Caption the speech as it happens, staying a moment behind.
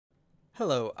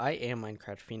Hello, I am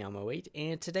Minecraft Phenom 08,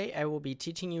 and today I will be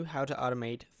teaching you how to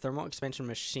automate thermal expansion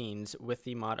machines with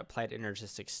the mod Applied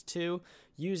Energistics 2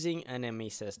 using an ME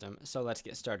system. So let's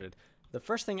get started. The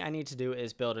first thing I need to do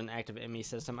is build an active ME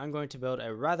system. I'm going to build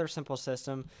a rather simple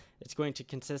system. It's going to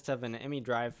consist of an ME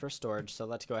drive for storage, so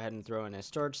let's go ahead and throw in a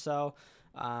storage cell.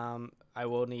 I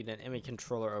will need an ME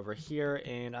controller over here,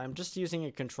 and I'm just using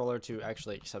a controller to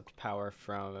actually accept power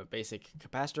from a basic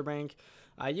capacitor bank.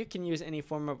 You can use any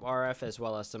form of RF as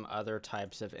well as some other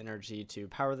types of energy to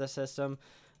power the system.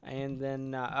 And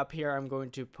then up here I'm going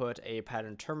to put a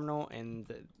pattern terminal, and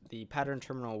the pattern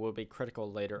terminal will be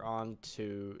critical later on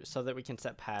so that we can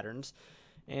set patterns.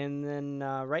 And then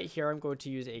right here I'm going to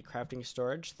use a crafting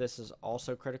storage. This is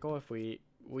also critical if we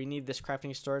need this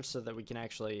crafting storage so that we can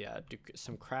actually do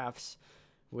some crafts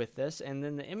with this. And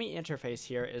then the ME interface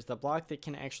here is the block that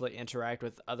can actually interact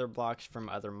with other blocks from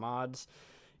other mods.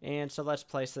 And so let's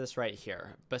place this right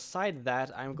here. Beside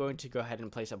that, I'm going to go ahead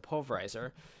and place a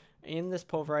pulverizer. In this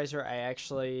pulverizer, I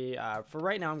actually, for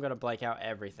right now, I'm going to blank out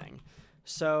everything.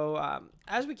 So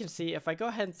as we can see, if I go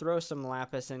ahead and throw some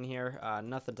lapis in here,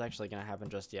 nothing's actually going to happen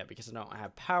just yet because I don't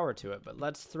have power to it. But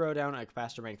let's throw down a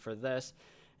capacitor bank for this.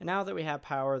 And now that we have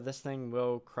power, this thing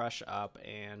will crush up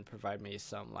and provide me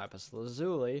some lapis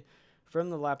lazuli from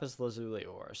the lapis lazuli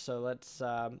ore. So let's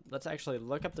actually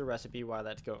look up the recipe while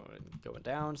that's going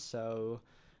down. So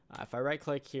if I right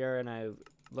click here and I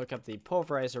look up the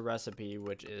pulverizer recipe,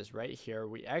 which is right here,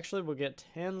 we actually will get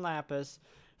 10 lapis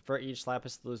for each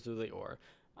lapis lazuli ore.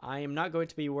 I am not going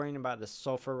to be worrying about the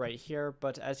sulfur right here,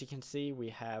 but as you can see, we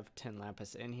have 10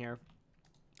 lapis in here.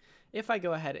 If I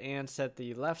go ahead and set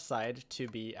the left side to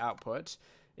be output,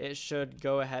 it should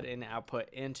go ahead and output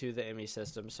into the ME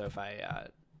system. So if I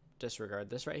disregard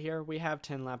this right here, we have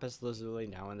 10 lapis lazuli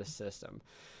now in the system.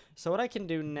 So what I can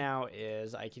do now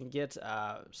is I can get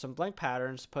some blank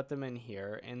patterns, put them in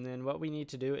here, and then what we need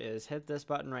to do is hit this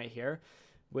button right here,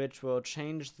 which will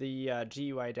change the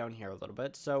GUI down here a little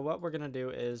bit. So what we're going to do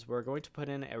is we're going to put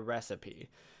in a recipe,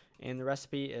 and the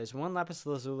recipe is 1 lapis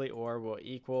lazuli ore will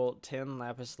equal 10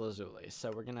 lapis lazuli. So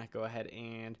we're going to go ahead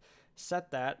and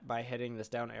set that by hitting this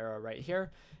down arrow right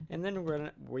here, and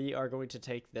then we are going to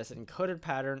take this encoded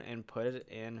pattern and put it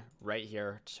in right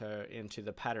here into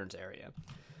the patterns area.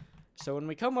 So when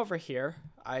we come over here,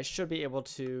 I should be able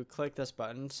to click this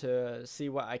button to see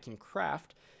what I can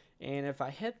craft. And if I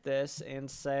hit this and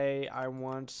say I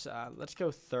want, let's go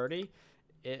 30,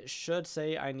 it should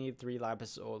say I need 3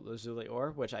 lapis lazuli ore,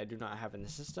 which I do not have in the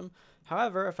system.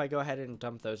 However, if I go ahead and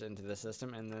dump those into the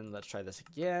system, and then let's try this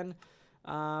again,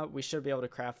 we should be able to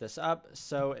craft this up.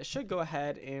 So it should go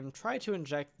ahead and try to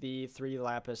inject the 3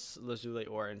 lapis lazuli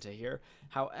ore into here.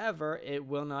 However, it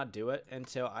will not do it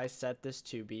until I set this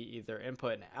to be either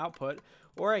input and output,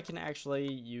 or I can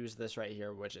actually use this right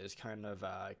here, which is kind of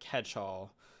a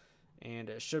catch-all,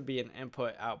 and it should be an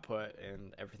input, output,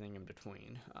 and everything in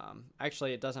between.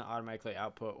 Actually, it doesn't automatically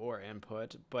output or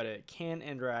input, but it can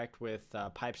interact with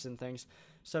pipes and things.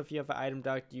 So if you have an item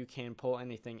duct, you can pull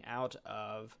anything out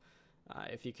of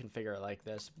if you configure it like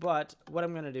this. But what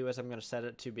I'm going to do is I'm going to set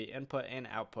it to be input and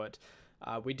output.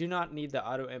 We do not need the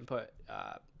auto input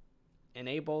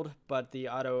enabled, but the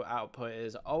auto output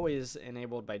is always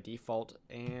enabled by default.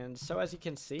 And so as you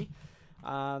can see,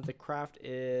 the craft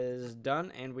is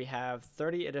done, and we have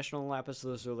 30 additional lapis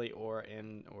lazuli ore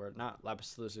or not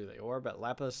lapis lazuli ore, but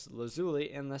lapis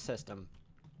lazuli in the system.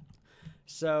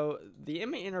 So the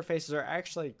ME interfaces are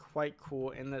actually quite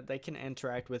cool in that they can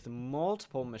interact with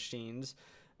multiple machines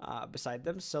beside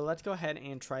them. So let's go ahead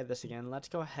and try this again. Let's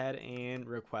go ahead and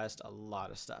request a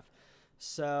lot of stuff.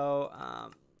 So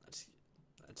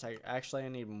actually I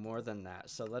need more than that.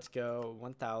 So let's go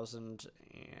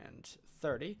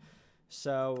 1030.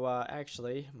 So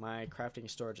actually my crafting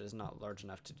storage is not large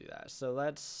enough to do that. So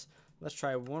let's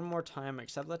try one more time,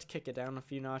 except let's kick it down a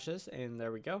few notches, and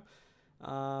there we go.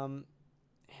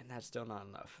 And that's still not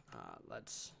enough.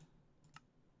 Let's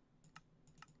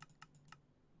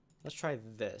try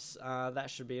this. That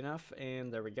should be enough,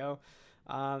 and there we go.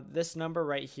 This number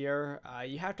right here,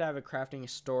 you have to have a crafting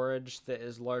storage that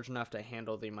is large enough to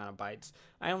handle the amount of bytes.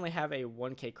 I only have a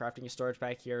 1K crafting storage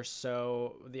back here,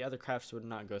 so the other crafts would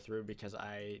not go through because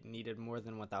I needed more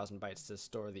than 1000 bytes to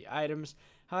store the items.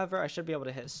 However, I should be able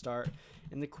to hit start,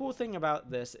 and the cool thing about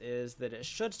this is that it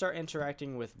should start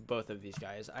interacting with both of these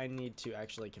guys. I need to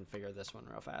actually configure this one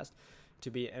real fast to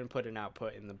be input and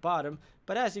output in the bottom,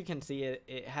 but as you can see,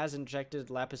 it has injected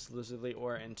lapis lazuli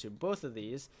ore into both of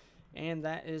these, and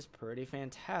that is pretty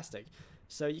fantastic.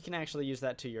 So you can actually use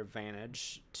that to your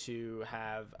advantage to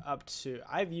have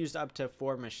I've used up to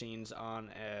 4 machines on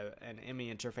an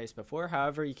ME interface before.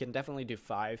 However, you can definitely do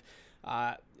 5.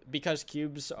 Because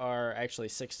cubes are actually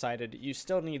 6-sided, you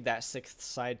still need that 6th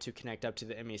side to connect up to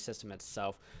the ME system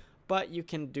itself. But you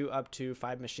can do up to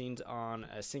 5 machines on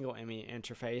a single ME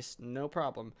interface, no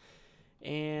problem.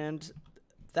 And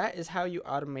that is how you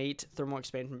automate thermal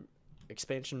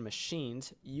expansion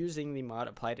machines using the mod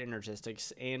Applied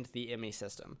Energistics and the ME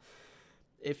system.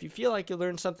 If you feel like you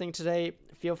learned something today,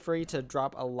 feel free to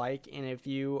drop a like, and if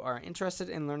you are interested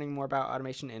in learning more about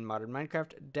automation in modern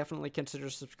Minecraft, definitely consider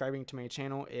subscribing to my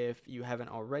channel if you haven't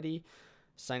already.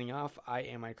 Signing off, I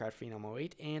am Minecraft Phenom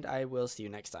 08, and I will see you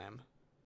next time.